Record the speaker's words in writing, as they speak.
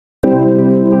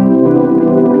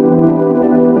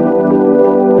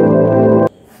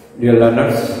Dear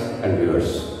learners and viewers,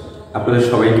 আপনাদের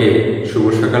সবাইকে শুভ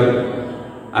সকাল।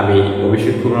 আমি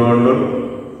অভিষেক কুমার মণ্ডল,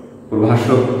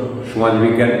 প্রভাষক,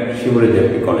 সমাজবিজ্ঞান, শিমু-রেজা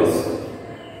কলেজ।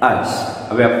 আজ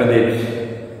আমি আপনাদের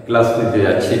ক্লাস নিতে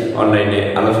যাচ্ছি, অনলাইনে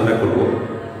আলোচনা করব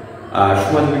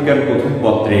সমাজবিজ্ঞান প্রথম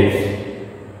পত্রের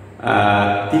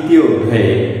তৃতীয়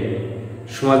অধ্যায়ে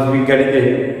সমাজবিজ্ঞানীদের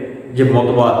যে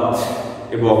মতবাদ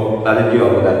এবং তাদের যে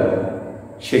অবদান,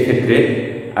 সেক্ষেত্রে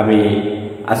আমি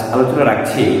আজ আলোচনা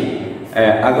রাখছি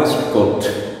August coat,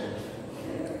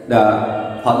 the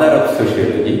father of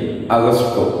sociology, August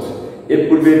coat. এর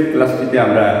পূর্বের ক্লাসটিতে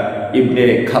আমরা ইবনে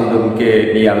খালদুনকে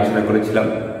নিয়ে আলোচনা করেছিলাম,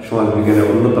 সমাজবিজ্ঞানের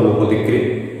অন্যতম প্রতিক্রিয়া।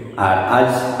 আর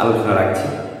আজ আলোচনা রাখছি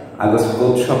আগস্ট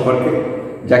কোট সম্পর্কে,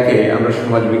 যাকে আমরা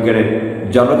সমাজবিজ্ঞানের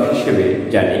জনক হিসেবে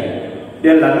জানি।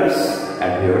 ডিয়ার লার্নার্স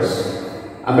অ্যান্ড ভিউয়ার্স,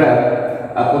 আমরা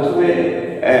প্রথমে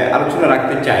আলোচনা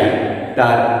রাখতে চাই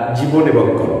তার জীবন এবং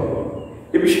কর্ম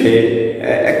এ বিষয়ে।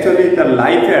 অ্যাকচুয়ালি তার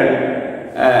লাইফের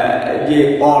যে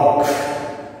অর্থ,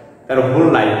 তার হোল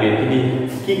লাইফে তিনি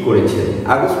কি করেছেন।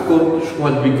 আগস্ট কোট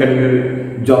সমাজবিজ্ঞানের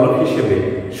জনক হিসেবে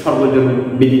সর্বজন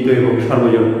বিদিত এবং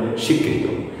সর্বজন স্বীকৃত।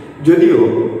 যদিও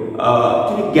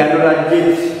তিনি জ্ঞানরাজ্যের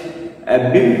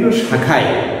বিভিন্ন শাখায়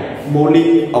মৌলিক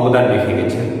অবদান রেখে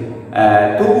গেছেন,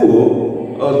 তবুও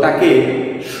তাকে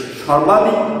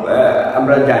সর্বাধিক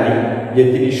আমরা জানি যে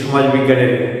তিনি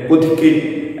সমাজবিজ্ঞানের পথিকৃৎ,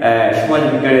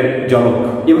 সমাজবিজ্ঞানের জনক।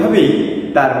 এভাবেই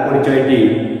তার পরিচয়টি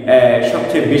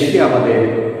সবচেয়ে বেশি আমাদের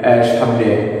সামনে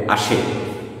আসে।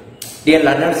 ডিয়ার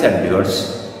লার্নার্স অ্যান্ড ভিউয়ার্স,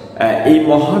 এই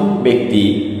মহান ব্যক্তি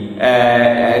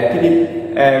তিনি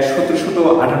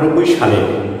 1798 সালে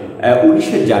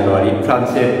 19শে জানুয়ারি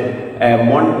ফ্রান্সের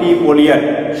মন্টিপোলিয়ার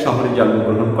শহরে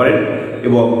জন্মগ্রহণ করেন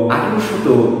এবং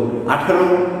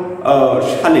 1818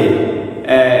 সালে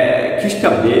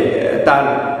খ্রিস্টাব্দে তার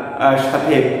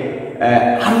সাথে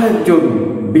আরও একজন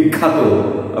বিখ্যাত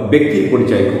ব্যক্তির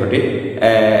পরিচয় ঘটে।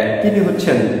 তিনি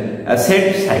হচ্ছেন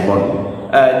সেন্ট সাইমন,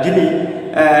 যিনি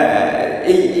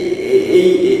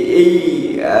এই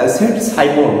সেন্ট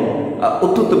সাইমন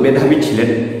অত্যন্ত মেধাবী ছিলেন।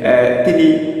 তিনি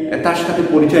তার সাথে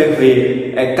পরিচয় হয়ে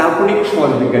কাল্পনিক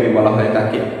সমাজবিজ্ঞানী বলা হয়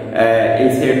তাকে। এই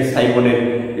সেন্ট সাইমনের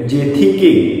যে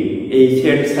থিঙ্কিং, এই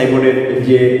সেন্ট সাইমনের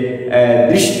যে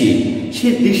দৃষ্টি,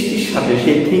 সেই দৃষ্টির সাথে,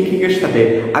 সেই থিঙ্কিংয়ের সাথে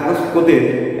আগস্ট কোটের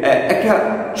একটা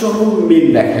চরম মিল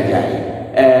দেখা যায়।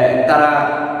 তারা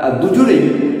দুজনেই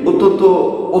অত্যন্ত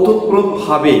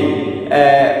ওতপ্রোতভাবে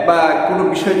বা কোনো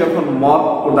বিষয়ে যখন মত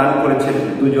প্রদান করেছেন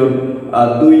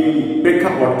দুই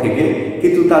প্রেক্ষাপট থেকে,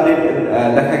 কিন্তু তাদের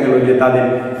দেখা গেল যে তাদের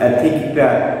থিঙ্কিংটা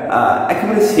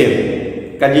একেবারে সেম।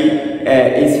 কাজেই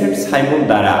এই সেন্ট সাইমন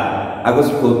দ্বারা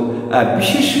আগস্ট কোট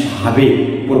বিশেষভাবে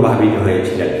প্রভাবিত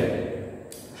হয়েছিলেন।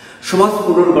 সমাজ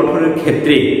পুনর্গঠনের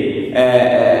ক্ষেত্রে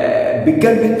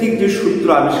বিজ্ঞানভিত্তিক যে সূত্র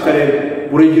আবিষ্কারের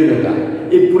প্রয়োজনীয়তা,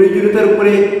 এই প্রয়োজনীয়তার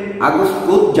উপরে আগস্ট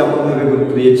কোট যেমনভাবে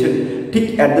গুরুত্ব দিয়েছেন, ঠিক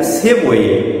at the same way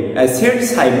Saint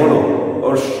সাইমনও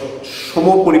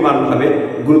সমপরিমাণভাবে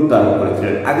গুরুত্ব আরোপ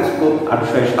করেছিলেন। আগস্ট কোট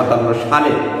 1857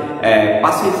 সালে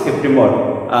 5 সেপ্টেম্বর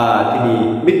তিনি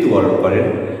মৃত্যুবরণ করেন।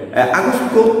 আগস্ট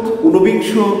কোট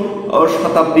 19বিংশ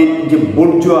শতাব্দীর যে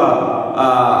বর্জুয়া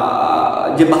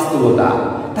যে বাস্তবতা,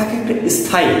 তাকে একটা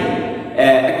স্থায়ী,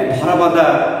 একটা ধরাবাঁধা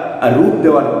রূপ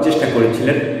দেওয়ার চেষ্টা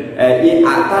করেছিলেন।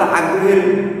 তার আগ্রহের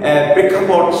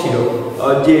প্রেক্ষাপট ছিল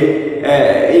যে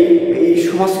এই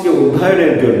সমাজকে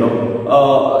অধ্যয়নের জন্য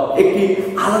একটি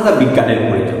আলাদা বিজ্ঞানের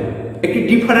প্রয়োজন, একটি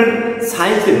ডিফারেন্ট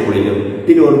সায়েন্সের প্রয়োজন।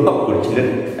 তিনি অনুভব করেছিলেন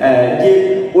যে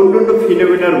অন্যান্য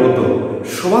ফিনোমেনার মতো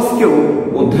সমাজকেও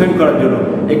অধ্যয়ন করার জন্য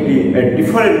একটি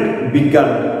ডিফারেন্ট বিজ্ঞান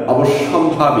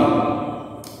অবশ্যম্ভাবী।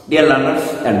 ডিয়ার লার্নার্স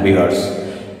অ্যান্ড ভিউয়ার্স,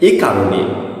 এই কারণে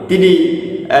তিনি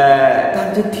তার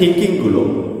যে থিঙ্কিংগুলো,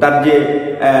 তার যে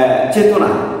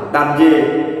চেতনা, তার যে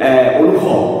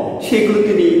অনুভব, সেগুলো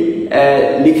তিনি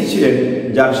লিখেছিলেন,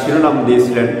 যার শিরোনাম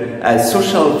দিয়েছিলেন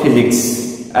সোশ্যাল ফিজিক্স,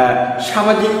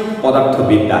 সামাজিক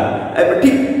পদার্থবিদ্যা।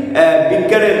 ঠিক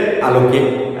বিজ্ঞানের আলোকে,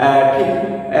 ঠিক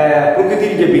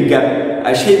প্রকৃতির যে বিজ্ঞান,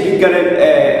 সেই বিজ্ঞানের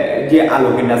যে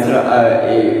আলোকে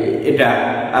এটা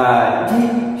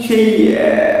সেই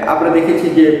আমরা দেখেছি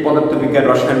যে পদার্থবিজ্ঞান,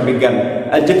 রসায়ন বিজ্ঞান,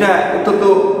 যেটা অত্যন্ত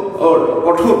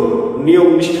কঠোর নিয়ম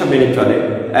নিষ্ঠা মেনে চলে।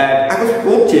 আগস্ট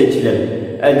কোট চেয়েছিলেন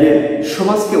যে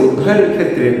সমাজকে অধ্যয়নের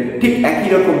ক্ষেত্রে ঠিক একই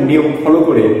রকম নিয়ম ফলো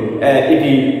করে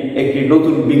এটি একটি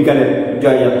নতুন বিজ্ঞানের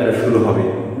জয়যাত্রা শুরু হবে,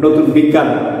 নতুন বিজ্ঞান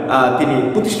তিনি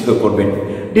প্রতিষ্ঠিত করবেন।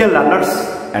 ডিয়ার লার্নার্স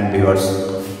অ্যান্ড ভিউয়ার্স,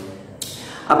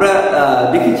 আমরা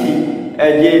দেখেছি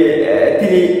যে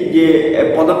তিনি যে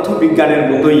পদার্থ বিজ্ঞানের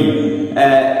মতোই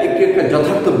একটা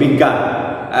যথার্থ বিজ্ঞান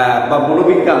বা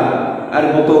মনোবিজ্ঞান আর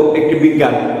মতো একটি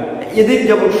বিজ্ঞান, এদের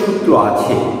যেমন সূত্র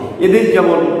আছে, এদের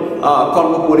যেমন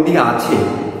কর্মপরিধি আছে,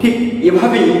 ঠিক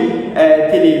এভাবেই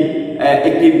তিনি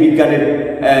একটি বিজ্ঞানের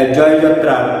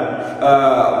জয়যাত্রা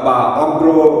বা অগ্র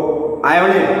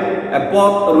আয়নের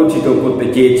পথ রচিত করতে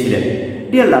চেয়েছিলেন।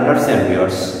 ডিয়ার লার্নার্স অ্যান্ড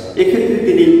ভিউয়ার্স, এক্ষেত্রে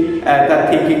তিনি তার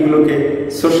থিঙ্কিংগুলোকে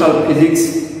সোশ্যাল ফিজিক্স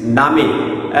নামে,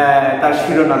 তার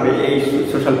শিরোনামে, এই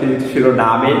সোশ্যাল ফিজিক্স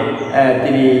শিরোনামে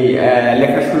তিনি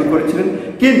লেখা শুরু করেছিলেন।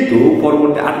 কিন্তু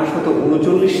পরবর্তী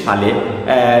 1839 সালে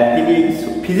তিনি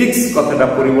ফিজিক্স কথাটা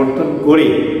পরিবর্তন করে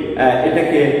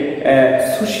এটাকে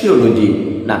সোশিওলজি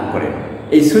নাম করেন।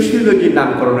 এই সোশিওলজি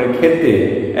নামকরণের ক্ষেত্রে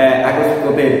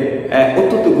আগস্টের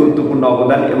অত্যন্ত গুরুত্বপূর্ণ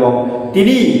অবদান এবং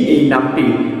তিনি এই নামটি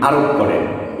আরোপ করেন।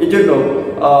 এই জন্য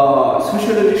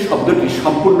সোশিওলজি শব্দটি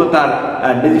সম্পূর্ণ তার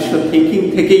নিজস্ব থিঙ্কিং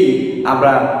থেকেই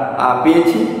আমরা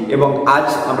পেয়েছি এবং আজ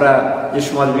আমরা যে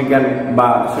সমাজবিজ্ঞান বা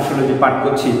সোশিওলজি পাঠ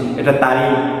করছি এটা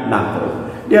তারই নামকরণ।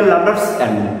 ডিয়ার লার্নার্স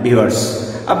অ্যান্ড ভিউয়ার্স,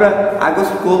 আমরা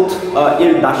আগস্ট কোত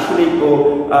এর দার্শনিক ও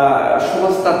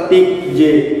সমাজতাত্ত্বিক যে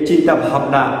চিন্তা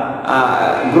ভাবনা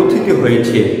গ্রথিত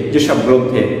হয়েছে যেসব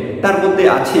গ্রন্থে, তার মধ্যে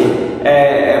আছে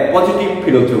পজিটিভ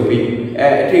ফিলোসফি।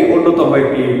 এটি অন্যতম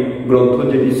একটি গ্রন্থ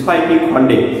যেটি 6টি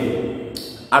খণ্ডে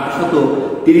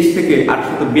 1830 থেকে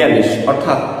 1842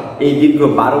 অর্থাৎ এই দীর্ঘ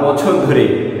 12 বছর ধরে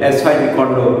 6টি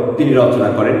খণ্ড তিনি রচনা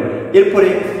করেন। এরপরে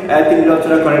তিনি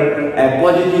রচনা করেন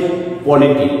পজিটিভ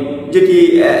পলিটি, যেটি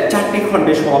 4টি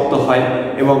খণ্ডে সমাপ্ত হয়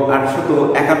এবং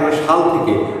 1851 সাল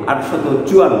থেকে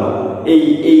 1854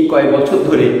 এই কয়েক বছর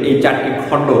ধরে এই 4টি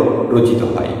খণ্ড রচিত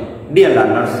হয়। ডিয়ার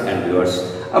লার্নার্স অ্যান্ড ভিউয়ার্স,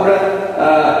 আমরা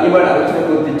এবার আলোচনা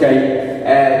করতে চাই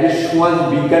যে সমাজ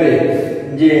বিজ্ঞানের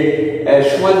যে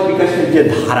সমাজ বিকাশের যে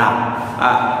ধারা,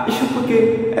 এ সম্পর্কে।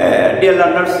 Dear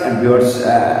learners and viewers,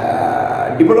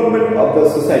 development of the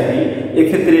society,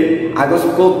 এক্ষেত্রে আগস্ট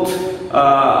কোত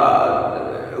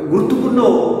গুরুত্বপূর্ণ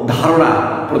ধারণা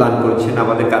প্রদান করেছেন,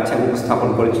 আমাদের কাছে উপস্থাপন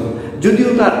করেছেন। যদিও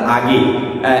তার আগে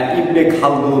ইবনে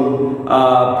খালদুন,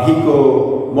 ভিকো,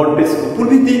 মন্টেস্কু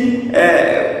প্রভৃতি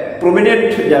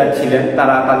প্রমিনেন্ট যারা ছিলেন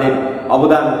তারা তাদের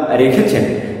অবদান রেখেছেন।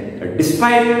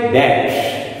 ডিসপাইট দ্যাট,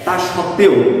 তা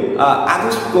সত্ত্বেও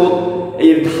আগস্ট কোত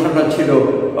এর ধারণা ছিল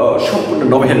সম্পূর্ণ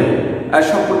নোভেল,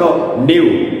 সম্পূর্ণ নিউ,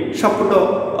 সম্পূর্ণ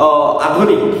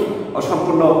আধুনিক,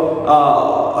 সম্পূর্ণ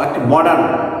একটা modern.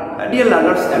 Dear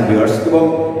learners and viewers, এবং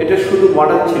এটা শুধু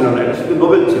মডার্ন ছিল না, এটা শুধু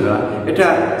নোবেল ছিল না, এটা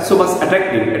সো মাচ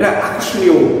অ্যাট্রাক্টিভ, এটা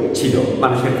আকর্ষণীয় ছিল,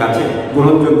 মানুষের কাছে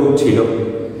গ্রহণযোগ্য ছিল।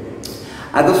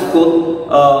 আগস্ট কোত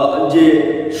যে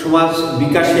সমাজ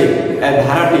বিকাশের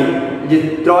ধারাটি যে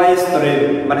ত্রয় স্তরের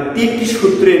মানে 3টি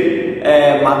সূত্রের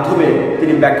মাধ্যমে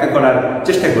তিনি ব্যাখ্যা করার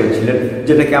চেষ্টা করেছিলেন,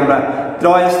 যেটাকে আমরা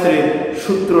ত্রয় স্তরের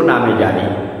সূত্র নামে জানি।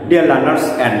 ডিয়ার লার্নার্স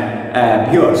অ্যান্ড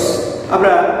ভিউয়ার্স,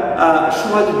 আমরা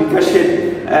সমাজ বিকাশের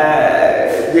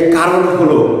যে কারণ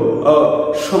হলো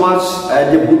সমাজ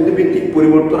যে বুদ্ধিভিত্তিক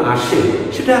পরিবর্তন আসে,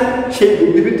 সেটা সেই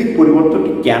বুদ্ধিভিত্তিক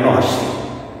পরিবর্তনটি কেন আসে।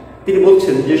 তিনি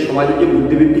বলছেন যে সমাজে যে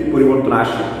বুদ্ধিভিত্তিক পরিবর্তন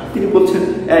আসে, তিনি বলছেন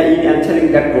ইন অ্যানসারিং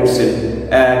দ্যাট কোশ্চেন,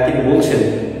 তিনি বলছেন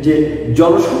যে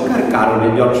জনসংখ্যার কারণে,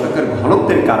 জনসংখ্যার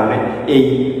ঘনত্বের কারণে এই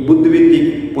বুদ্ধিভিত্তিক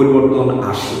পরিবর্তন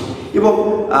আসে এবং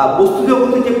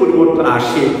বস্তুজগতে যে পরিবর্তন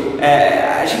আসে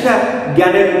সেটা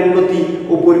জ্ঞানের উন্নতি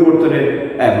ও পরিবর্তনের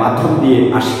মাধ্যম দিয়ে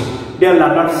আসে। ডিয়ার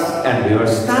লার্নার্স অ্যান্ড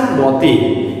ভিউয়ার্স, তার মতে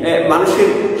মানুষের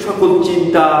সকল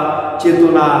চিন্তা,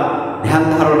 চেতনা, ধ্যান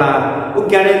ধারণা ও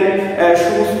জ্ঞানের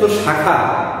সমস্ত শাখা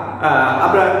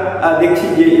আমরা দেখছি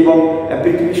যে এবং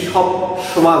পৃথিবীর সব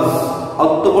সমাজ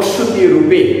অত্যাবশ্যকীয়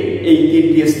রূপে এই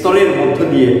 3টি স্তরের মধ্য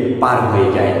দিয়ে পার হয়ে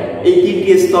যায়, এই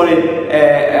 3টি স্তরের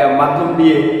মাধ্যম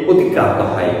দিয়ে অতিক্রান্ত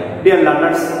হয়। ডিয়ার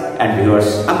লার্নার্স অ্যান্ড ভিউয়ার্স,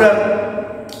 আমরা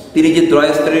তিনি যে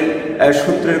ত্রয় স্তরের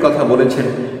সূত্রের কথা বলেছেন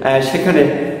সেখানে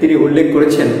তিনি উল্লেখ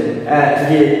করেছেন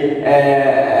যে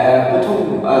প্রথম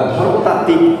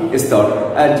ধর্মতাত্ত্বিক স্তর,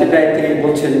 যেটাই তিনি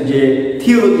বলছেন যে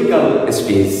theological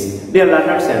stage. Dear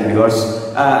learners and viewers,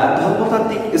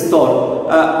 ধর্মতাত্ত্বিক স্তর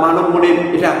মানব মনের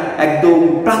এটা একদম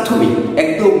প্রাথমিক,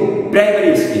 একদম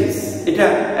প্রাইমারি স্টেজ,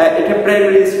 এটা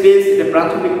প্রাইমারি স্টেজ, এটা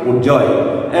প্রাথমিক পর্যায়।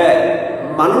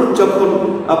 মানুষ যখন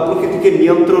প্রকৃতিকে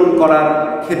নিয়ন্ত্রণ করার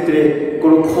ক্ষেত্রে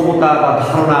কোনো ক্ষমতা বা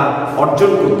ধারণা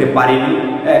অর্জন করতে পারেনি,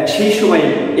 সেই সময়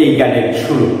এই জ্ঞানের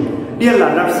শুরু। Dear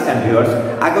learners and viewers,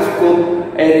 August কোত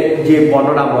এর যে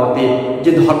বর্ণনা মতে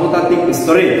যে ধর্মতাত্ত্বিক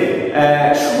স্তরে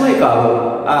সময়কাল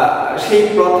সেই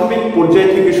প্রাথমিক পর্যায়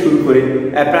থেকে শুরু করে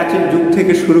প্রাচীন যুগ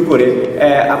থেকে শুরু করে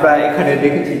আমরা এখানে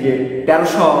দেখেছি যে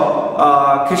 1300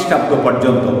 খ্রিস্টাব্দ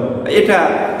পর্যন্ত এটা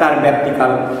তার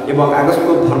ব্যাপ্তিকাল এবং আগস্ট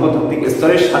কোত ধর্মতাত্ত্বিক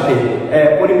স্তরের সাথে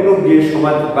পরিপূরক যে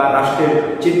সমাজ বা রাষ্ট্রের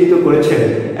চিহ্নিত করেছেন,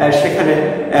 সেখানে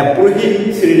পুরোহিত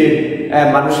শ্রেণীর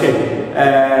মানুষের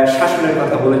শাসনের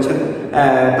কথা বলেছেন।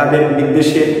 তাদের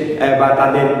নির্দেশে বা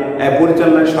তাদের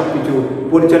পরিচালনায় সবকিছু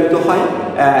পরিচালিত হয়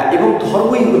এবং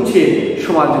ধর্মই হচ্ছে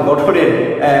সমাজ গঠনের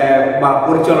বা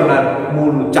পরিচালনার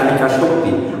মূল চালিকা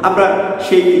শক্তি। আমরা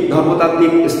সেই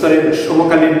ধর্মতাত্ত্বিক স্তরের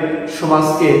সমকালীন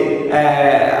সমাজকে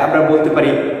আমরা বলতে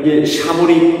পারি যে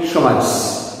সামরিক সমাজ।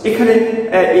 এখানে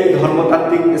এই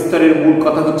ধর্মতাত্ত্বিক স্তরের মূল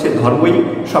কথা হচ্ছে ধর্মই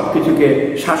সবকিছুকে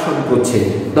শাসন করছে,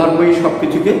 ধর্মই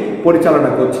সবকিছুকে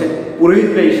পরিচালনা করছে,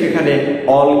 পুরোহিতরাই সেখানে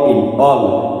অল ইন অল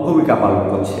ভূমিকা পালন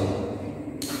করছে।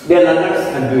 ডিয়ার লার্নার্স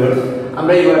এন্ড ভিউয়ার্স,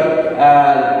 আমরা এবার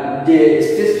যে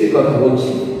স্টেজটির কথা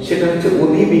বলছি সেটা হচ্ছে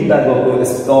অধিবিদ্যাগত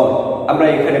স্তর। আমরা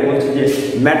এখানে বলছি যে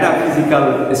metaphysical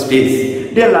stage.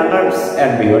 Dear learners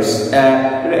and viewers,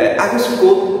 August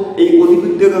এই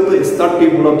অধিবিদ্যাগত স্তরটি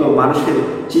মূলত মানুষের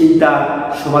চিন্তা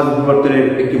সমাজ বিবর্তনের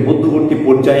একটি মধ্যবর্তী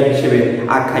পর্যায় হিসেবে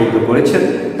আখ্যায়িত করেছেন।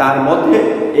 তার মধ্যে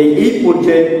এই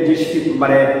পর্যায়ে যে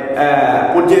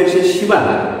পর্যায়ের যে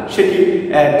সীমানা সেটি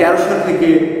 1300 থেকে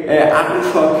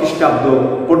 1800 খ্রিস্টাব্দ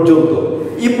পর্যন্ত।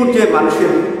 এই পর্যায়ে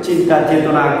মানুষের চিন্তা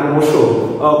চেতনা ক্রমশ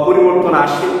পরিবর্তন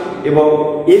আসে এবং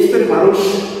এই স্তরে মানুষ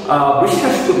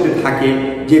বিশ্বাস করতে থাকে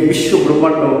যে বিশ্ব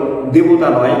ব্রহ্মাণ্ড দেবতা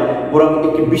নয়, বরং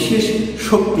একটি বিশেষ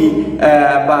শক্তি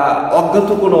বা অজ্ঞাত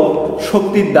কোনো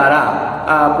শক্তির দ্বারা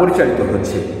পরিচালিত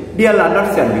হচ্ছে। ডিয়ার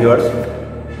লার্নার্স এন্ড ভিউয়ার্স,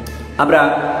 আমরা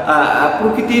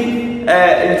প্রকৃতির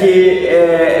যে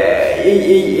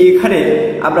এখানে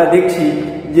আমরা দেখছি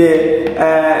যে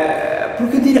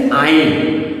প্রকৃতির আইন,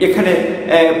 এখানে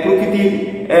প্রকৃতির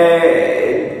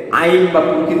আইন বা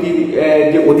প্রকৃতির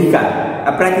যে অধিকার,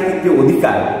 প্রাকৃতিক যে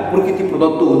অধিকার, প্রকৃতি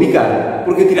প্রদত্ত অধিকার,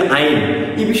 প্রকৃতির আইন,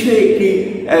 এই বিষয়ে একটি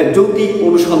যৌক্তিক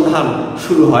অনুসন্ধান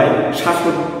শুরু হয়,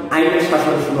 শাসন আইনের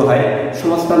শাসন শুরু হয়,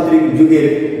 সমাজতান্ত্রিক যুগের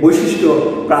বৈশিষ্ট্য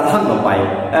প্রাধান্য পায়।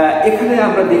 এখানে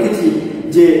আমরা দেখেছি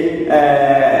যে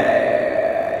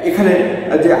এখানে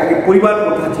যে আগে পরিবার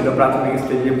প্রথা ছিল, প্রাথমিক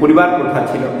স্টেজে যে পরিবার প্রথা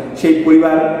ছিল, সেই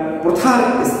পরিবার প্রথার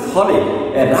স্থলে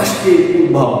রাষ্ট্রের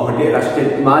উদ্ভব ঘটে, রাষ্ট্রের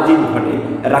ইমাজিন ঘটে,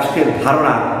 রাষ্ট্রের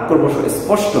ধারণা ক্রমশ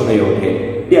স্পষ্ট হয়ে ওঠে।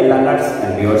 ডিয়ার লার্নার্স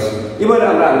এন্ড ভিউয়ার্স, এবার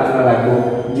আমরা আলোচনা রাখবো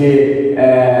যে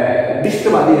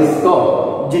দৃশ্যবাদী স্তর,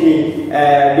 যিনি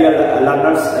ডিয়ার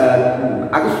লার্নার্স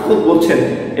আগস্ট বলছেন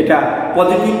এটা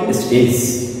পজিটিভ স্টেজ।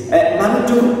 মানুষ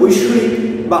যখন ঐশ্বরিক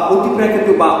বা অতিপ্রাকৃত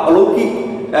বা অলৌকিক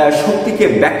শক্তিকে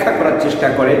ব্যাখ্যা করার চেষ্টা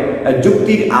করে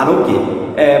যুক্তির আলোকে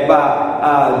বা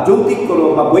যৌক্তিক কোনো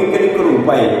বা বৈজ্ঞানিক কোনো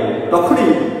উপায়ে, তখনই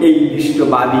এই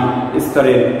দৃশ্যবাদী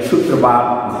স্তরের সূত্রপাত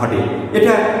ঘটে।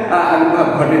 এটা আবির্ভাব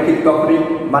ঘটে ঠিক তখনই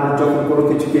মানুষ যখন কোনো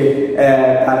কিছুকে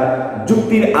তার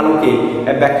যুক্তির আলোকে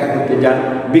ব্যাখ্যা করতে চান,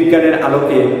 বিজ্ঞানের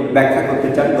আলোকে ব্যাখ্যা করতে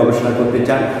চান, গবেষণা করতে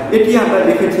চান। এটি আমরা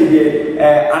দেখেছি যে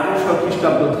 1800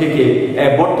 খ্রিস্টাব্দ থেকে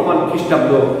বর্তমান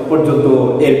খ্রিস্টাব্দ পর্যন্ত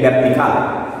এর ব্যাপ্তিকাল।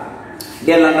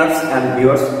 ডিয়ার লার্নার্স এন্ড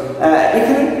ভিউয়ার্স,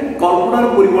 এখানে কল্পনার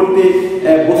পরিবর্তে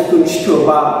বস্তুনিষ্ঠ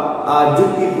বা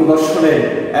যুক্তি প্রদর্শনের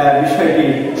বিষয়টি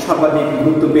সর্বাধিক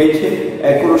গুরুত্ব পেয়েছে।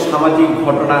 কোনো সামাজিক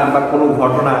ঘটনা বা কোনো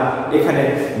ঘটনা এখানে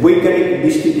বৈজ্ঞানিক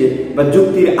দৃষ্টিতে বা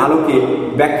যুক্তির আলোকে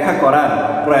ব্যাখ্যা করার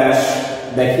প্রয়াস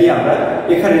দেখি আমরা।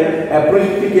 এখানে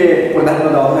প্রযুক্তিকে প্রাধান্য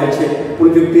দেওয়া হয়েছে,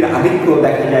 প্রযুক্তির আধিক্য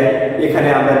দেখা যায়। এখানে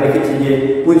আমরা দেখেছি যে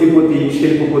পুঁজিপতি,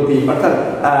 শিল্পপতি, অর্থাৎ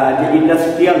যে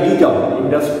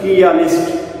ইন্ডাস্ট্রিয়ালিস্ট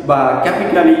বা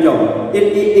ক্যাপিটালিজম,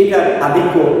 এটার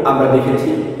আধিক্য আমরা দেখেছি।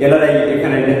 এনারাই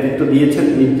এখানে নেতৃত্ব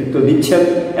দিচ্ছেন,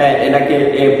 এনাকে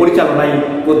পরিচালনাই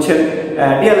করছেন।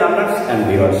 ডিয়ার লার্নার্স এন্ড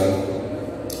ভিউয়ার্স,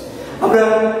 আমরা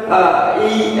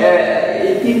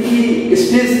এই তিনটি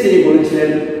স্টেজ তিনি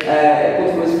বলেছিলেন।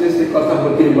 প্রথম স্টেজের কথা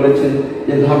তিনি বলেছেন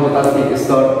যে ধর্মতাত্ত্বিক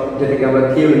স্তর, যেটাকে আমরা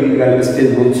থিওরিটিক্যাল স্টেজ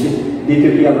বলছি।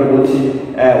 দ্বিতীয়টি আমরা বলছি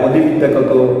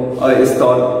অধিবিদ্যাগত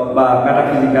স্তর বা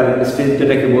মেটাফিজিক্যাল স্টেজ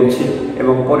যেটাকে বলছি,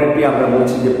 এবং পরেরটি আমরা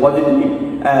বলছি যে পজিটিভ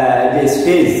যে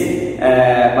স্টেজ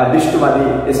বা দৃশ্যবাদী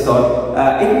স্তর।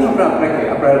 এগুলো আমরা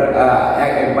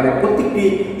আপনার প্রত্যেকটি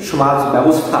সমাজ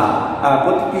ব্যবস্থা,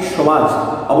 প্রত্যেকটি সমাজ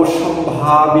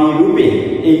অবশ্যম্ভাবী রূপে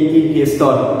এই তিনটি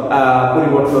স্তর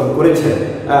পরিবর্তন করেছে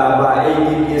বা এই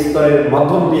তিনটি স্তরের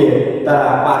মাধ্যম দিয়ে তারা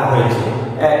পার হয়েছে।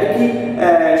 এটি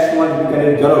সমাজ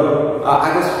বিজ্ঞানের জনক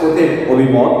আগস্ট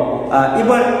অভিমত।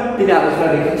 এবার তিনি আলোচনা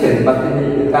রেখেছেন বা তিনি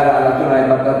তার আলোচনায়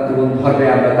বা তার জীবন ধর্মে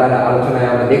আমরা তার আলোচনায়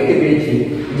আমরা দেখতে পেয়েছি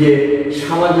যে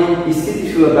সামাজিক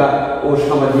স্থিতিশীলতা ও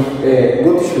সামাজিক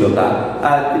গতিশীলতা,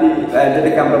 তিনি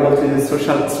যেটাকে আমরা বলছি যে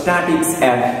social statics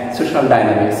and social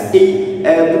dynamics, এই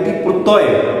দুটি প্রত্যয়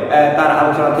তার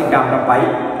আলোচনা থেকে আমরা পাই।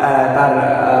 তার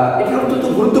এটি অত্যন্ত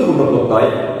গুরুত্বপূর্ণ প্রত্যয়।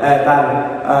 তার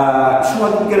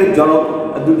সমাজবিজ্ঞানের জনক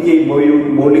দুটি এই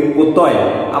মৌলিক প্রত্যয়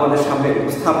আমাদের সামনে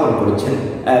উপস্থাপন করেছেন,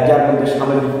 যার মধ্যে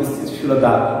সামাজিক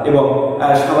স্থিতিশীলতা এবং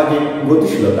সামাজিক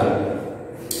গতিশীলতা।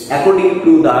 According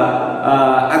to the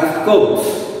Agostinus,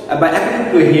 according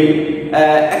to him,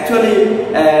 actually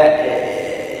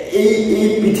এই এই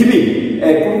পৃথিবী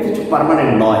কোনো কিছু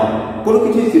পার্মানেন্ট নয়, কোনো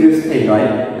কিছু চিরস্থায়ী নয়।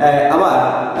 আবার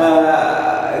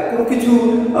কোনো কিছু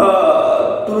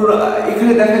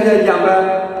এখানে দেখা যায় যে আমরা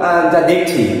যা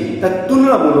দেখছি তার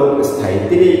তুলনামূলক স্থায়ী।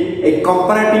 তিনি এই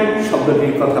কম্পারেটিভ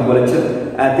শব্দটির কথা বলেছেন,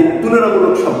 তিনি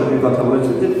তুলনামূলক শব্দটির কথা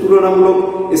বলেছেন যে তুলনামূলক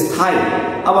স্থায়ী।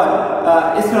 আবার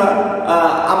এছাড়া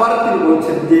আবার তিনি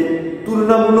বলছেন যে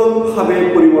তুলনামূলকভাবে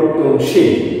পরিবর্তনশীল,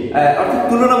 অর্থাৎ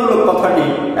তুলনামূলক কথাটি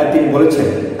তিনি বলেছেন,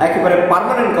 একেবারে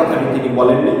পার্মানেন্ট কথাটি তিনি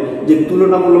বলেননি, যে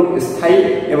তুলনামূলক স্থায়ী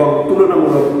এবং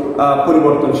তুলনামূলক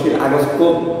পরিবর্তনশীল।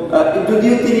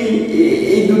 যদিও তিনি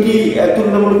এই দুটি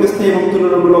তুলনামূলক স্থায়ী এবং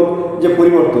তুলনামূলক যে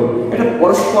পরিবর্তন, এটা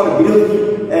পরস্পর বিরোধী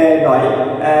নয়,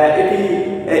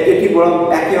 এটি বরং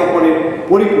একে অপরের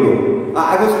পরিপূরক।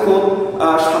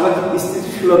 সামাজিক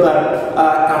স্থিতিশীলতার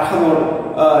কাঠামোর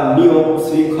নিয়ম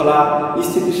শৃঙ্খলা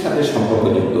স্থিতির সাথে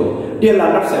সম্পর্কযুক্ত। ডিয়ার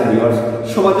লার্নার্স এন্ড ভিউয়ার্স,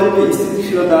 সমাজের যে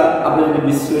স্থিতিশীলতা আমরা যদি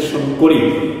বিশ্লেষণ করি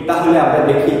তাহলে আমরা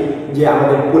দেখি যে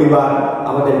আমাদের পরিবার,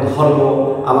 আমাদের ধর্ম,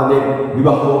 আমাদের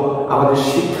বিবাহ, আমাদের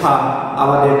শিক্ষা,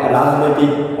 আমাদের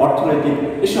রাজনৈতিক অর্থনৈতিক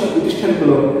এসব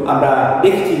প্রতিষ্ঠানগুলো আমরা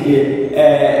দেখছি যে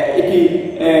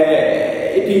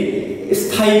এটি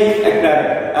স্থায়ী একটা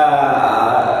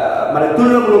মানে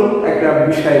তুলনামূলক একটা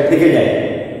বিষয় থেকে যায়।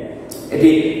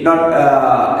 এটি not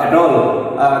at all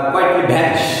quietly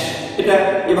vanish, এটা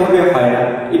এভাবে হয় না।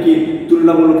 এটি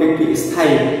তুলনামূলক একটি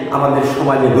স্থায়ী আমাদের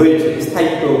সমাজে রয়েছে,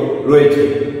 স্থায়িত্ব রয়েছে।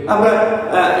 আমরা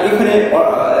এখানে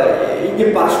এই যে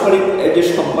পারস্পরিক যে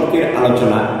সম্পর্কের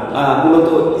আলোচনা, মূলত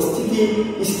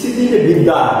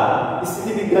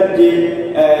স্থিতিবিদ্যার যে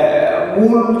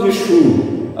মূল যে সুর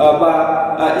বা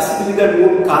স্থিতিবিদ্যার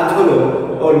মূল কাজ হলো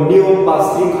নিয়ম বা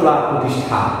শৃঙ্খলা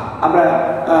প্রতিষ্ঠা। আমরা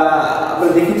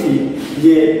দেখেছি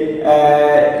যে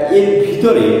এর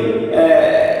ভিতরে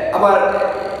আবার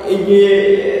এই যে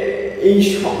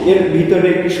এর ভিতরে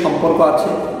একটি সম্পর্ক আছে,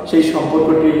 সেই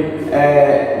সম্পর্কটি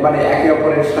মানে একে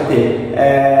অপরের সাথে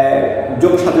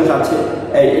যোগসাজশ আছে।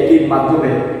 এটির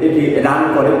মাধ্যমে এটি রান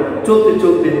করে, চলতে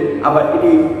চলতে আবার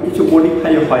এটি কিছু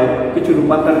মডিফাই হয়, কিছু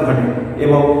রূপান্তর ঘটে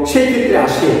এবং সেই ক্ষেত্রে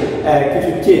আসে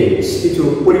কিছু চেঞ্জ, কিছু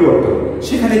পরিবর্তন।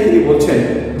 সেখানে তিনি বলছেন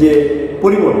যে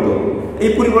পরিবর্তন,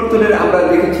 এই পরিবর্তনের আমরা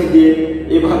দেখেছি যে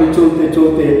এভাবে চলতে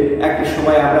চলতে একটা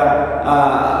সময় আমরা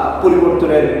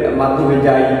পরিবর্তনের মাধ্যমে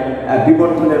যাই,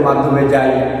 বিবর্তনের মাধ্যমে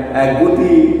যাই,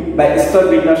 গতি বা স্তর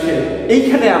বিন্যাসের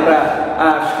এইখানে আমরা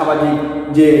সামাজিক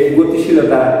যে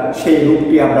গতিশীলতা সেই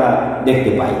রূপটি আমরা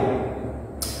দেখতে পাই।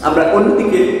 আমরা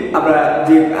অন্যদিকে আমরা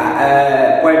যে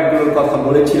পয়েন্টগুলোর কথা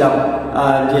বলেছিলাম,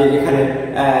 যে এখানে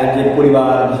যে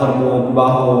পরিবার, ধর্ম,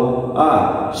 বিবাহ,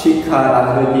 শিক্ষা,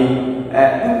 রাজনৈতিক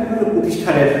বিভিন্ন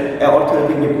প্রতিষ্ঠানের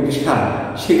অর্থনৈতিক যে প্রতিষ্ঠান,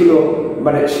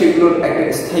 সেগুলোর একটা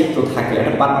স্থায়িত্ব থাকে,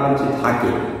 একটা পার্মানেন্সি থাকে,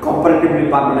 কম্পারেটিভলি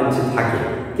পার্মানেন্সি থাকে।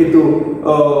 কিন্তু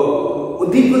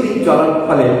দীর্ঘদিন চলার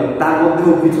ফলে তার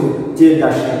মধ্যেও কিছু চেঞ্জ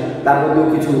আসে, তার মধ্যেও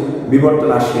কিছু বিবর্তন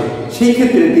আসে। সেই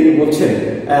ক্ষেত্রে তিনি বলছেন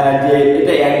যে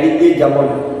এটা একদিক দিয়ে যেমন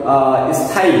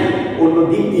স্থায়ী, অন্য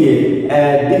দিক দিয়ে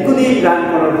দীর্ঘদিন রান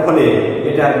করার ফলে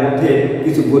এটার মধ্যে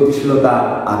কিছু গতিশীলতা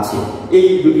আছে। এই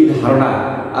দুটি ধারণা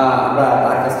আমরা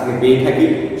তার কাছ থেকে পেয়ে থাকি,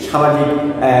 সামাজিক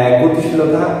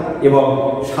গতিশীলতা এবং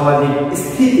সামাজিক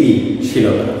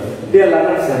স্থিতিশীলতা। ডিয়ার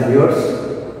লার্নার্স এন্ড ভিউয়ার্স,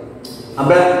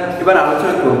 আমরা এবার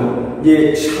আলোচনা করব যে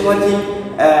সামাজিক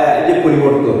যে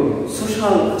পরিবর্তন,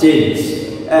 সোশ্যাল চেঞ্জ।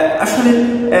 আসলে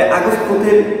আগস্ট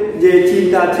পথের যে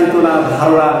চিন্তা চেতনা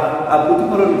ধারণা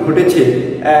প্রতিফলন ঘটেছে,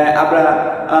 আমরা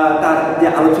তার যে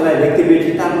আলোচনায় দেখতে পেয়েছি,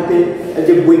 তার মধ্যে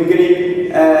যে বৈজ্ঞানিক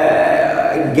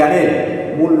জ্ঞানের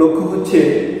মূল লক্ষ্য হচ্ছে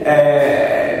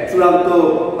চূড়ান্ত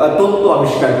তত্ত্ব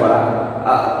আবিষ্কার করা,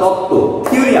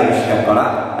 থিওরি আবিষ্কার করা,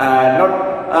 নট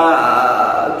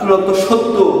চূড়ান্ত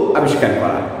সত্য আবিষ্কার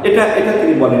করা। এটা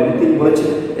তিনি বলেন, তিনি বলেছেন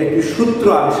একটি সূত্র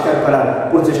আবিষ্কার করার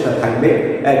প্রচেষ্টা থাকবে,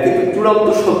 কিন্তু চূড়ান্ত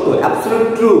সত্য, অ্যাবসলিউট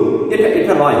ট্রু,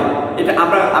 এটা নয়। এটা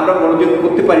আমরা মনোযোগ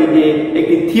করতে পারি যে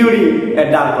একটি থিওরি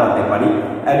দাঁড় করাতে পারি।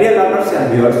 ডিয়ার লার্নার্স এন্ড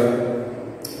ভিউয়ার্স,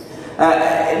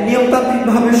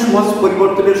 নিয়মতান্ত্রিকভাবে সমাজ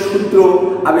পরিবর্তনের সূত্র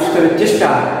আবিষ্কারের চেষ্টা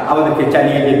আমাদেরকে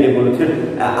চালিয়ে যেতে বলেছেন।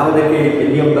 আমাদেরকে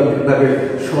নিয়মতান্ত্রিকভাবে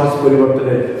সমাজ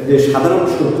পরিবর্তনের যে সাধারণ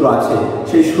সূত্র আছে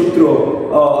সেই সূত্র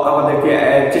আমাদেরকে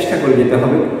চেষ্টা করে যেতে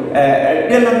হবে।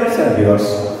 ডিয়ার লার্নার্স এন্ড ভিউয়ার্স,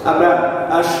 আমরা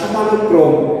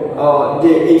সোপানুক্রম,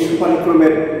 যে এই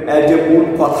সোপানুক্রমের যে মূল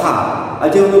কথা,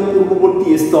 যে হলো পূর্ববর্তী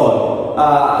স্তর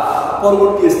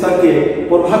পরবর্তী স্তরকে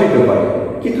প্রভাবিত করে,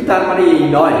 কিন্তু তার মানে এই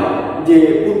নয় যে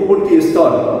পূর্ববর্তী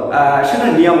স্তর সেটা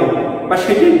নিয়ামক বা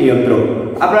সেটাই নিয়ন্ত্রক।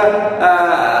 আমরা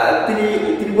তিনি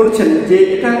বলছেন যে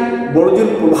এটা বড়জোর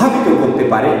প্রভাবিত করতে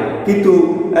পারে, কিন্তু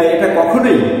এটা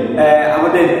কখনোই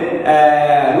আমাদের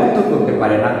রুদ্ধ করতে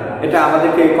পারে না, এটা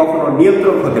আমাদেরকে কখনো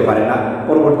নিয়ন্ত্রণ হতে পারে না।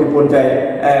 পূর্ববর্তী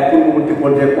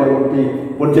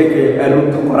পর্যায়কে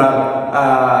রুদ্ধ করা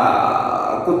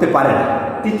করতে পারে না।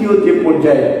 তৃতীয় যে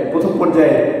পর্যায়ে, প্রথম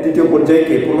পর্যায়ে তৃতীয়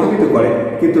পর্যায়কে প্রভাবিত করে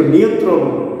কিন্তু নিয়ন্ত্রণ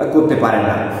করতে পারে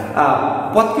না।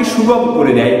 পথকে সুগম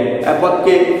করে দেয়,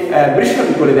 পথকে বৃষণ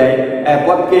করে দেয়,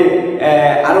 পথকে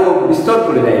আরো বিস্তর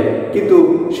করে দেয়, কিন্তু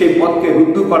সেই পথকে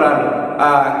রুদ্ধ করার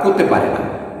করতে পারে না।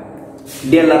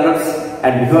 ডিয়ার লার্নার্স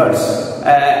অ্যান্ড ভিউয়ার্স,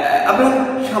 আমরা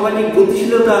সামাজিক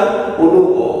গতিশীলতা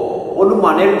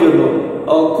অনুমানের জন্য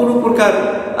কোনো প্রকার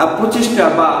প্রচেষ্টা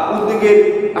বা উদ্যোগের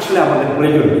আসলে আমাদের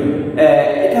প্রয়োজন নেই।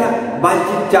 এটা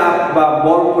বাহ্যিক চাপ বা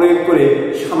বল প্রয়োগ করে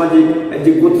সামাজিক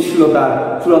যে গতিশীলতার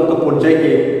চূড়ান্ত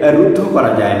পর্যায়কে রুদ্ধ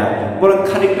করা যায় না, বরং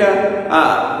খানিকটা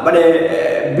মানে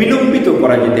বিলম্বিত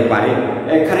করা যেতে পারে,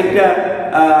 খানিকটা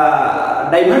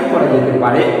ডাইভার্ট করা যেতে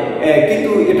পারে,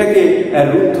 কিন্তু এটাকে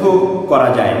রুদ্ধ করা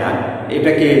যায় না,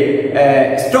 এটাকে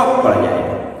স্টপ করা যায়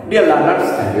না। ডিয়ার লার্নার্স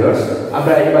অ্যান্ড ভিউয়ার্স,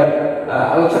 আমরা এবার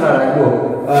আলোচনা রাখবো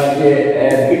যে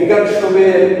বিজ্ঞান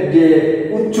সময়ের যে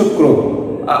উচ্চক্রম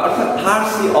অর্থাৎ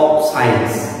হায়ারার্কি অফ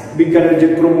সায়েন্স, বিজ্ঞানের যে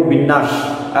ক্রমবিন্যাস।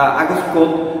 আগস্ট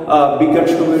বিজ্ঞান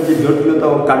সময়ের যে জটিলতা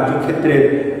ও কার্যক্ষেত্রের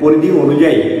পরিধি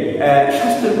অনুযায়ী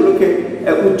শাস্ত্রগুলোকে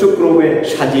উচ্চক্রমে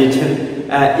সাজিয়েছেন।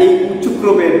 এই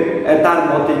উচ্চক্রমের তার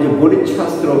মতে যে গণিত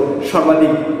শাস্ত্র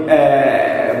সর্বাধিক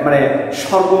মানে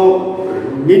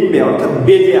সর্বনিম্নে অর্থাৎ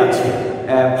বেজে আছে,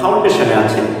 ফাউন্ডেশনে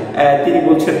আছে। তিনি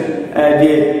বলছেন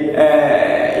যে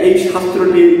এই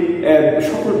শাস্ত্রটি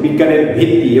সকল বিজ্ঞানের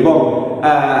ভিত্তি এবং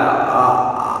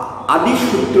আদি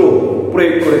সূত্র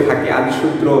প্রয়োগ করে থাকে, আদি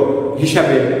সূত্র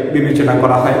হিসাবে বিবেচনা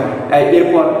করা হয়।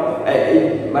 এরপর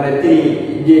মানে তিনি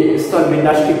যে স্তর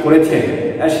বিন্যাসটি করেছেন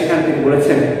সেখানে তিনি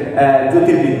বলেছেন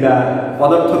জ্যোতির্বিদ্যা,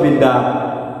 পদার্থবিদ্যা,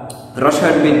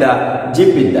 রসায়নবিদ্যা,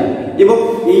 জীববিদ্যা এবং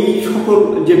এই সকল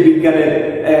যে বিজ্ঞানের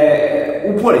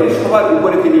উপরে, সবার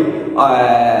উপরে তিনি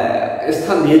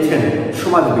স্থান দিয়েছেন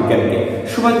সমাজ বিজ্ঞানকে।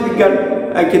 সমাজ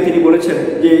বিজ্ঞানকে তিনি বলেছেন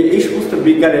যে এই সমস্ত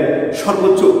বিজ্ঞানের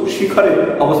সর্বোচ্চ শিখরে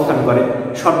অবস্থান করে,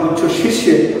 সর্বোচ্চ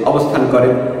শীর্ষে অবস্থান করে।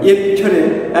 এর পিছনে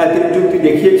তিনি যুক্তি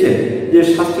দেখিয়েছেন যে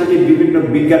শাস্ত্রটি বিভিন্ন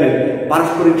বিজ্ঞানের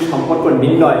পারস্পরিক সম্পর্ক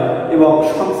নির্ণয় এবং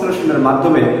সংশ্লেষণের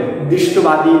মাধ্যমে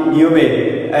দৃষ্টবাদী নিয়মে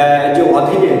যে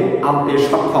অধীনে আনতে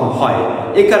সক্ষম হয়।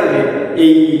 এ কারণে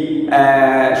এই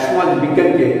সমাজ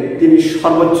বিজ্ঞানকে তিনি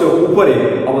সর্বোচ্চ উপরে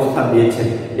অবস্থান দিয়েছেন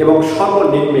এবং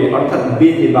সর্বনিম্নে অর্থাৎ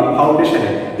বেজে বা ফাউন্ডেশনে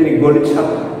তিনি গণিত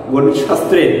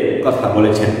শাস্ত্রের কথা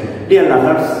বলেছেন। ডিয়ার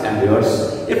লার্নার্স অ্যান্ড ভিউয়ার্স,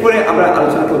 এরপরে আমরা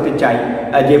আলোচনা করতে চাই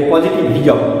যে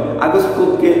পজিটিভিজম।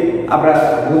 আগস্টকে আমরা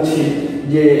বলছি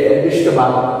যে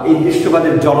দৃষ্টবাদ, এই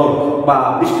দৃষ্টবাদের জনক বা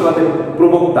দৃষ্টবাদের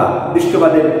প্রবক্তা,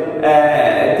 দৃষ্টবাদের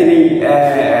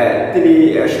তিনি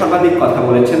সর্বাধিক কথা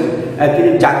বলেছেন। তিনি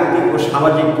জাগতিক ও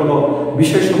সামাজিক কোনো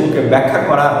বিষয়সমূহকে ব্যাখ্যা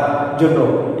করার জন্য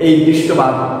এই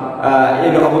দৃষ্টবাদ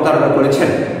এর অবতারণা করেছেন,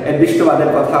 দৃষ্টবাদের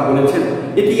কথা বলেছেন।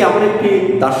 এটি এমন একটি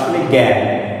দার্শনিক জ্ঞান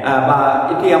বা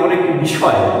এটি এমন একটি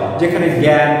বিষয় যেখানে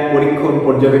জ্ঞান, পরীক্ষণ,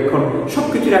 পর্যবেক্ষণ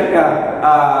সবকিছুর একটা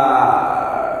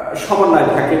সমন্বয়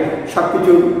থাকে,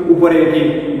 সবকিছুর উপরে এটি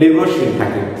নির্ভরশীল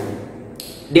থাকে।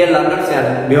 ডিয়ার লার্নার্স অ্যান্ড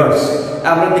ভিউয়ার্স,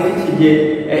 আমরা দেখেছি যে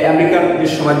আমেরিকান যে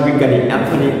সমাজ বিজ্ঞানী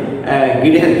অ্যান্থনি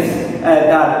গিডেন্স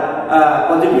তার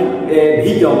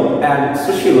পজিটিভিজম অ্যান্ড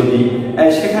সোশিয়োলজি,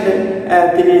 সেখানে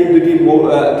তিনি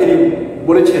তিনি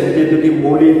বলেছেন যে দুটি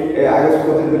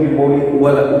মৌলিক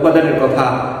উপাদানের কথা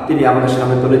তিনি আমাদের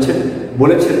সামনে তুলেছেন।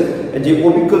 বলেছেন যে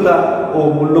অভিজ্ঞতা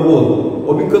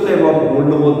এবং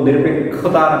মূল্যবোধ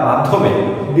নিরপেক্ষতার মাধ্যমে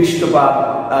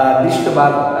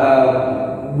দৃষ্টবাদ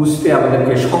বুঝতে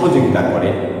আমাদেরকে সহযোগিতা করে,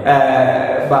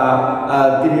 বা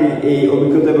তিনি এই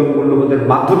অভিজ্ঞতা এবং মূল্যবোধের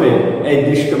মাধ্যমে এই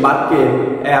দৃষ্টবাদকে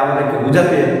আমাদেরকে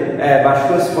বোঝাতে বা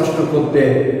সুস্পষ্ট করতে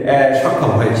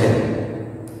সক্ষম হয়েছেন।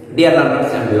 ডিয়ার লার্নার্স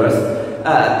অ্যান্ড ভিউয়ার্স,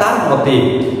 তার মতে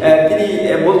তিনি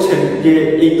বলছেন যে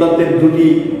এই তত্ত্বের দুটি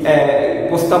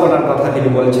প্রস্তাবনার কথা তিনি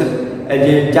বলছেন,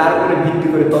 যে যার উপরে ভিত্তি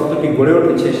করে তত্ত্বটি গড়ে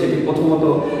উঠেছে সেটি প্রথমত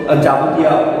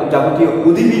যাবতীয়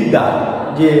অধিবিদ্যা,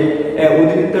 যে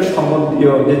অধিবিদ্যা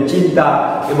সম্বন্ধীয় যে চিন্তা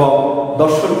এবং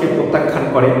দর্শনকে প্রত্যাখ্যান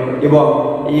করে এবং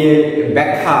এর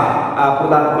ব্যাখ্যা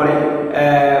প্রদান করে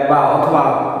বা অথবা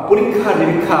পরীক্ষা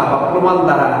নিরীক্ষা বা প্রমাণ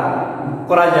দ্বারা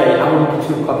করা যায় এমন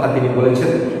কিছু কথা তিনি বলেছেন।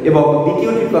 এবং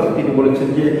দ্বিতীয়টির কথা তিনি বলেছেন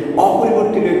যে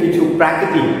অপরিবর্তনীয় কিছু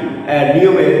প্রাকৃতিক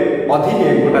নিয়মের অধীনে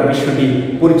গোটা বিশ্বটি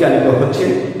পরিচালিত হচ্ছে।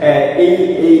 এই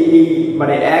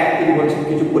মানে তিনি বলছেন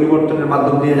কিছু পরিবর্তনের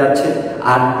মাধ্যম দিয়ে যাচ্ছে,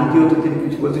 আর দ্বিতীয়ত তিনি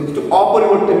কিছু বলছেন কিছু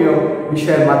অপরিবর্তনীয়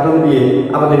বিষয়ের মাধ্যম দিয়ে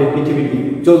আমাদের এই পৃথিবীটি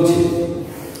চলছে।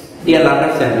 Dear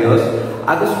learners and viewers,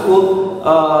 August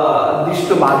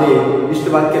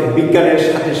দৃষ্টবাদকে বিজ্ঞানের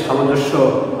সাথে সামঞ্জস্য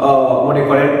মনে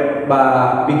করেন বা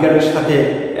বিজ্ঞানের সাথে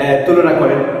তুলনা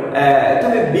করেন।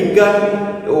 তবে বিজ্ঞান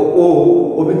ও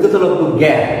অভিজ্ঞতালব্ধ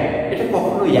জ্ঞান এটা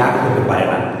কখনো এক হতে পারে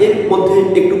না, এর মধ্যে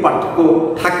একটু পার্থক্য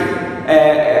থাকে।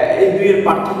 এই দুইয়ের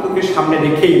পার্থক্যকে সামনে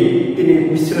রেখেই তিনি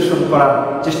বিশ্লেষণ করার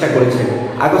চেষ্টা করেছেন।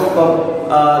 আগস্কর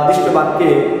দৃষ্টবাদকে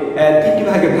তিনটি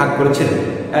ভাগে ভাগ করেছেন।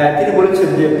 তিনি বলেছেন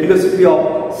যে ফিলোসফি অফ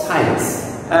সায়েন্স,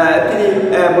 তিনি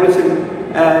বলেছেন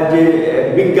যে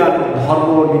বিজ্ঞান, ধর্ম,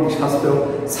 নীতিশাস্ত্র,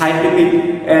 সায়েন্টিফিক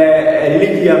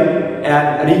রিলিজিয়ন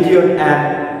অ্যান্ড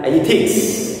ইথিক্স,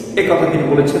 এ কথা তিনি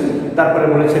বলেছেন। তারপরে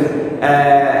বলেছেন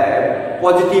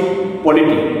পজিটিভ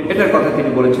পলিটিক, এটার কথা তিনি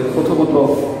বলেছেন। প্রথমত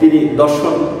তিনি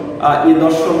দর্শন, এই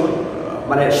দর্শন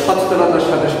মানে সচেতনতার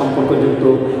সাথে সম্পর্কযুক্ত।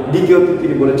 দ্বিতীয়ত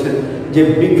তিনি বলেছেন যে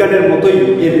বিজ্ঞানের মতোই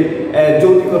এর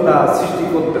যৌক্তিকতা সৃষ্টি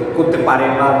করতে পারে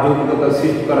বা যৌক্তিকতা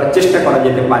সৃষ্টি করার চেষ্টা করা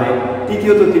যেতে পারে।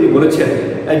 তৃতীয়ত তিনি বলেছেন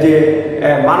যে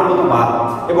মানবতাবাদ,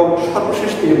 এবং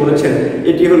সর্বশেষ তিনি বলেছেন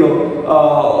এটি হলো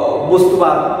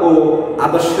বস্তুবাদ ও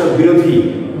আদর্শ বিরোধী,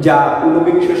 যা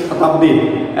ঊনবিংশ শতাব্দীর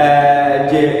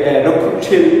যে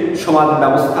রক্ষণশীল সমাজ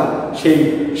ব্যবস্থা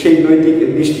সেই নৈতিক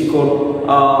দৃষ্টিকোণ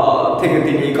থেকে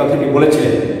তিনি এই কথাটি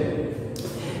বলেছিলেন।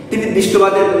 তিনি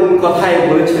দৃষ্টবাদের মূল কথায়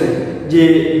বলেছেন যে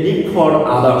লিভ ফর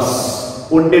আদার্স,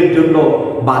 অন্যের জন্য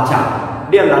বাঁচা।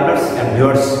 ডিয়ার লার্নার্স অ্যান্ড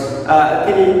ভিউয়ার্স,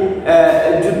 তিনি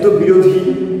যুদ্ধ বিরোধী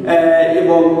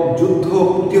এবং যুদ্ধ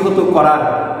প্রতিহত করার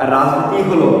রাজনীতি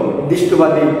হলো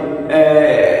দৃষ্টবাদী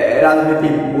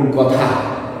রাজনীতির মূল কথা।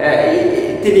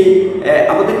 তিনি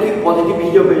আমাদেরকে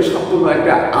পজিটিভিজমে সম্পূর্ণ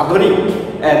একটা আধুনিক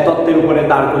তত্ত্বের উপরে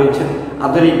দাঁড় করেছেন,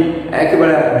 আধুনিক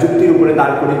একেবারে যুক্তির উপরে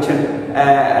দাঁড় করেছেন,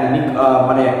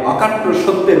 মানে অকাট্য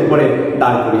সত্যের উপরে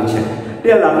দাঁড় করিয়েছেন।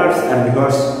 ডিয়ার লার্নার্স অ্যান্ড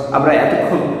ভিউয়ার্স, আমরা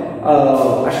এতক্ষণ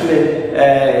আসলে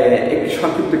একটি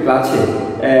সংক্ষিপ্ত ক্লাসে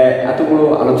এত বড়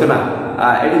আলোচনা,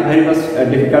 it is very much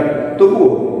difficult, তবুও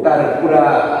তার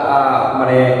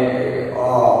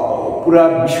পুরা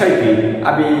বিষয়টি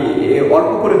আমি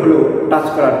অল্প করে হলেও টাচ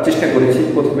করার চেষ্টা করেছি।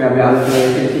 প্রথমে আমি আলোচনা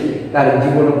রেখেছি তার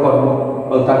জীবন ও কর্ম,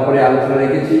 তারপরে আলোচনা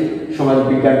রেখেছি সমাজ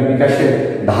বিজ্ঞান বিকাশের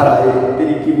ধারায়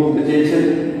তিনি কি বলতে চেয়েছেন।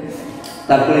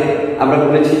 তারপরে আমরা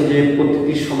বলেছি যে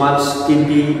প্রতিটি সমাজ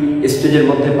তিনটি স্টেজের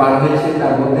মধ্যে পার হয়েছে,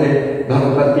 তার মধ্যে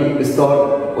ধর্মতাত্ত্বিক স্তর,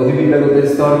 অধিবিদ্যাগত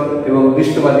স্তর এবং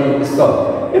দৃষ্টবাদী স্তর।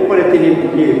 এরপরে তিনি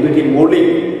দুটি মৌলিক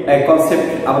কনসেপ্ট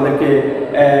আমাদেরকে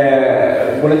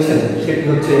বলেছেন, সেটি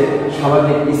হচ্ছে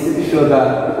সামাজিক স্থিতিশীলতা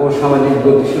ও সামাজিক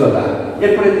গতিশীলতা।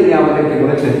 এরপরে তিনি আমাদেরকে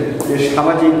বলেছেন যে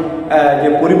সামাজিক যে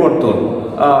পরিবর্তন,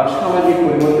 সামাজিক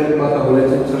পরিবর্তনের কথা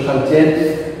বলেছেন, সোশ্যাল চেঞ্জ।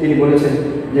 তিনি বলেছেন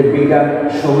যে বিজ্ঞান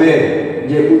সময়ের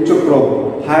যে উচ্চক্রম,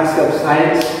 হায়ার্স অফ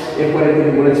সায়েন্স। এরপরে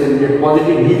তিনি বলেছেন যে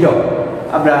পজিটিভিজম।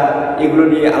 আমরা এগুলো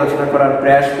নিয়ে আলোচনা করার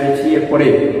প্রয়াস করেছি। এরপরে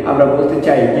আমরা বলতে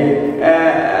চাই যে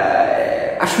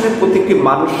আসলে প্রত্যেকটি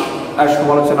মানুষ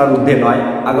সমালোচনার ঊর্ধ্বে নয়,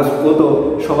 আগস্কো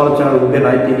সমালোচনার ঊর্ধ্বে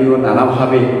নয়, তিনিও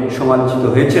নানাভাবে সমালোচিত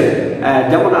হয়েছেন।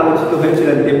 যেমন আলোচিত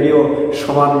হয়েছিলেন তেমনিও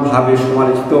সমানভাবে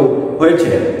সমালোচিত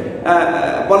হয়েছিলেন।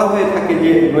 বলা হয়ে থাকে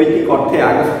যে নৈতিক অর্থে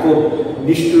আগস্কো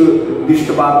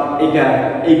দৃষ্টবাদ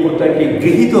এই প্রত্যয়টি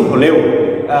গৃহীত হলেও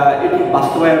এটি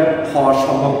বাস্তবায়ন হওয়া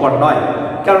সম্ভবপর নয়,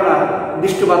 কেননা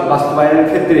দৃষ্টবাদ বাস্তবায়নের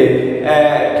ক্ষেত্রে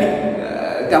ঠিক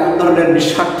তেমন ধরনের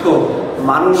নিঃস্বার্থ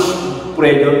মানুষ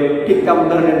প্রয়োজন, ঠিক তেমন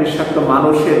ধরনের নিঃস্বার্থ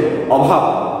মানুষের অভাব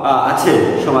আছে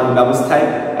সমাজ ব্যবস্থায়।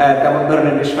 তেমন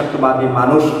ধরনের নিঃস্বার্থবাদী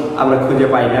মানুষ আমরা খুঁজে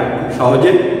পাই না খুব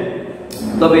সহজে।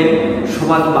 তবে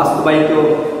সমাজ বাস্তবায়িত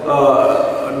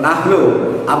না হলেও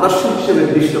আদর্শ হিসেবে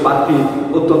দৃষ্টবাদটি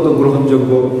অত্যন্ত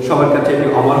গ্রহণযোগ্য, সবার কাছে এটি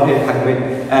অমর হয়ে থাকবে।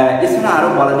 এছাড়া আরও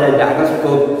বলা যায় যে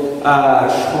আগস্কো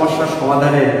সমস্যা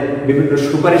সমাধানের বিভিন্ন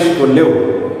সুপারিশ করলেও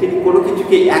তিনি কোনো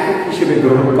কিছুকে একক হিসেবে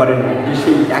গ্রহণ করেন, যে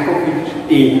সেই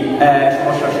এককটি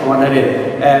সমস্যা সমাধানের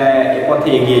পথে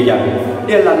এগিয়ে যাবে।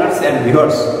 ডিয়ার লার্নার্স অ্যান্ড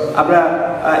ভিউয়ার্স, আমরা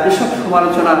এসব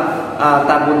সমালোচনা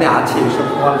তার মধ্যে আছে, এসব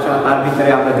সমালোচনা তার ভিতরে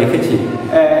আমরা দেখেছি।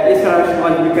 এছাড়া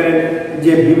সমাজ বিজ্ঞানের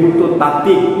যে বিমূর্ত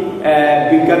তাত্ত্বিক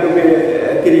বিজ্ঞানকে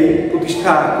তিনি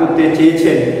প্রতিষ্ঠা করতে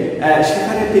চেয়েছেন,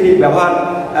 সেখানে তিনি ব্যবহার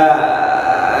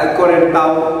করেন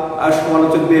তাও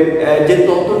সমালোচকদের যে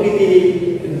তত্ত্বটি তিনি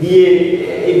দিয়ে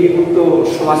এই বিমূর্ত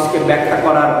সমাজকে ব্যাখ্যা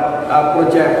করার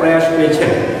প্রয়াস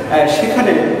পেয়েছেন,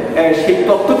 সেখানে সেই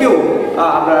তত্ত্বকেও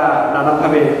আমরা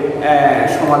নানাভাবে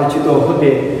সমালোচিত হতে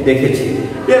দেখেছি।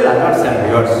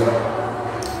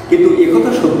 কিন্তু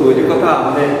একথা সত্য, একথা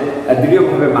আমাদের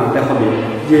দৃঢ়ভাবে মানতে হবে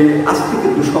যে আজ থেকে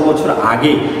 200 বছর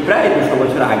আগে, প্রায় 200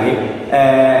 বছর আগে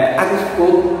আগস্কো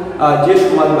যে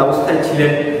সমাজ ব্যবস্থায়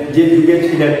ছিলেন, যে যুগে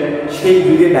ছিলেন, সেই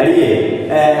যুগে দাঁড়িয়ে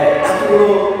এতগুলো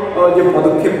যে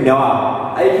পদক্ষেপ নেওয়া,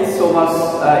 ইট ওয়াজ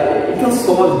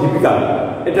সো মাচ ডিফিকাল্ট,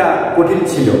 এটা কঠিন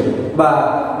ছিল। বা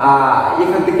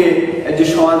এখান থেকে যে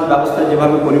সমাজ ব্যবস্থা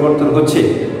যেভাবে পরিবর্তন হচ্ছে,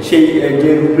 সেই যে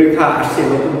রূপরেখা আসছে,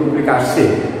 নতুন রূপরেখা আসছে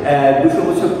 200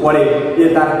 বছর পরে, যে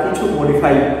তার কিছু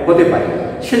মডিফাই হতে পারে।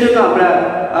 সেজন্য আমরা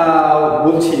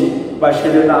বলছি, বা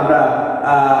সেজন্য আমরা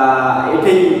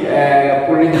এটাই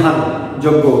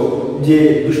পরিধানযোগ্য যে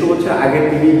 200 বছর আগে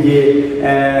তিনি যে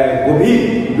গভীর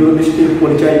দূরদৃষ্টির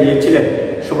পরিচয় দিয়েছিলেন,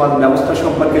 সমাজ ব্যবস্থা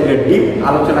সম্পর্কে যে ডিপ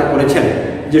আলোচনা করেছেন,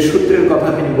 যে সূত্রের কথা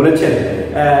তিনি বলেছেন,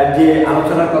 যে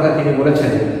আলোচনার কথা তিনি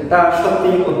বলেছেন, তা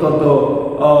সত্যি অত্যন্ত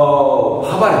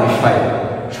ভাবার বিষয়।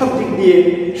 সব দিক দিয়ে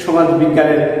সমাজ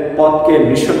বিজ্ঞানের পথকে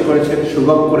নিঃসরণ করেছেন,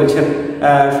 সুগম করেছেন।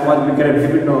 সমাজ বিজ্ঞানের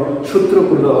বিভিন্ন সূত্র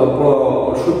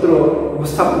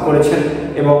উপস্থাপন করেছেন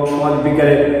এবং সমাজ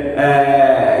বিজ্ঞানের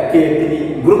কে তিনি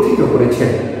গ্রথিত করেছেন।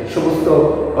 সমস্ত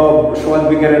সমাজ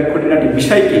বিজ্ঞানের খুঁটিনাটি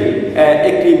বিষয়কে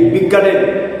একটি বিজ্ঞানের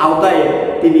আওতায়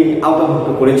তিনি আওতাভুক্ত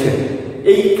করেছেন।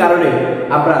 এই কারণে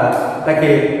আমরা তাকে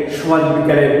সমাজ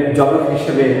বিজ্ঞানের জনক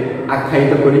হিসেবে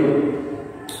আখ্যায়িত করি।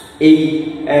 এই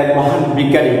মহান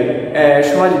বিজ্ঞানী,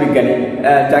 সমাজ বিজ্ঞানী,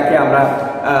 যাকে আমরা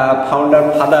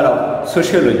ফাদার অফ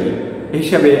সোশিওলজি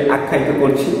হিসেবে আখ্যায়িত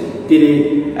করছি, তিনি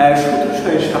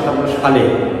 1757 সালে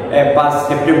 5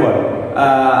 সেপ্টেম্বর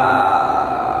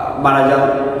মারা যান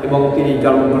এবং তিনি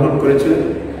জন্মগ্রহণ করেছিলেন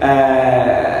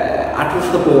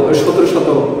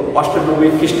 1798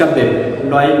 খ্রিস্টাব্দের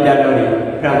 9 জানুয়ারি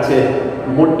ফ্রান্সের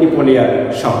মন্টিপোলিয়ার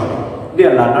শহরে।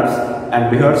 ডিয়ার লার্নার্স অ্যান্ড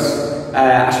ভিউয়ার্স,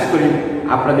 আশা করি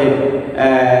আপনাদের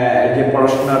যে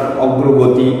পড়াশোনার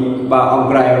অগ্রগতি বা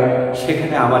অগ্রায়ণ,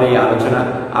 সেখানে আমার এই আলোচনা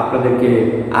আপনাদেরকে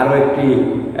আরও একটি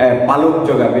পালক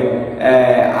যোগাবে,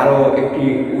 আরও একটি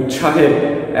উৎসাহের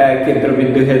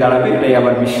কেন্দ্রবিন্দু হয়ে দাঁড়াবে, এটাই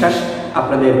আমার বিশ্বাস।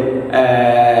 আপনাদের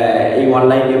এই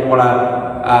অনলাইনে পড়ার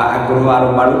আগ্রহ আরও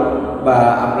বাড়ুক, বা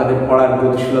আপনাদের পড়ার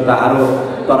গতিশীলতা আরও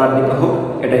ত্বরান্বিত হোক,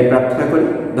 এটাই প্রার্থনা করি।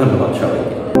 ধন্যবাদ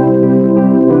সবাইকে।